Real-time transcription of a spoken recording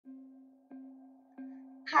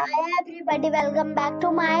Hi everybody, welcome back to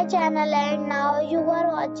my channel and now you are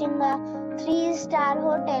watching a 3-star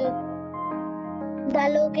hotel. The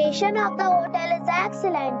location of the hotel is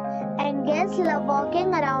excellent and guests love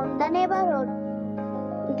walking around the neighborhood.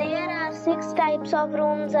 There are 6 types of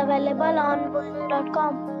rooms available on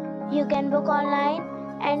booking.com. You can book online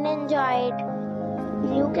and enjoy it.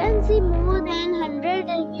 You can see more than 100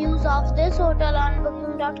 reviews of this hotel on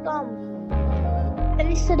booking.com.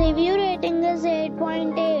 Its review rating is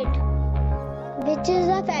 8.8, which is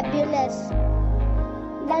fabulous.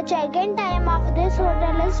 The check-in time of this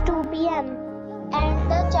hotel is 2 p.m.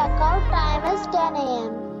 and the check-out time is 10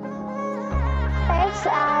 a.m. Pets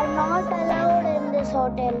are not allowed in this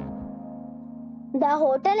hotel. The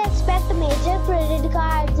hotel accepts major credit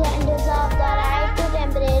cards and reserves the right to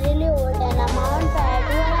temporarily hold an amount prior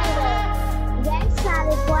to arrival. Guests are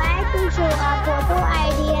required to show a photo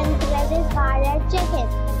ID and credit card at check-in.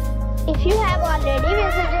 If you have already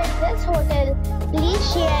visited this hotel, please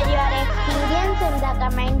share your experience in the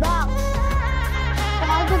comment box.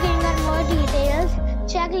 For booking and more details,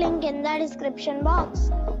 check link in the description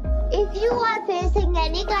box. If you are facing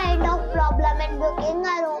any kind of problem in booking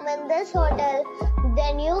a room in this hotel,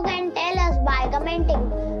 then you can tell us by commenting.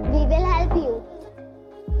 We will help you.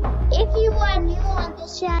 If you are new on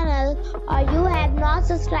this channel or you have not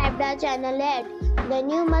subscribed our channel yet, then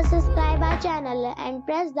you must subscribe our channel and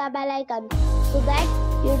press the bell icon so that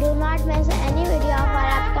you do not miss any video of our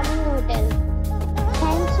upcoming hotel.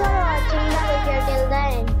 Thanks for watching the video till the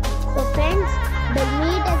end. So friends, we'll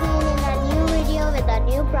meet again in a new video with a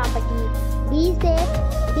new property. Be safe,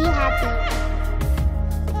 be happy.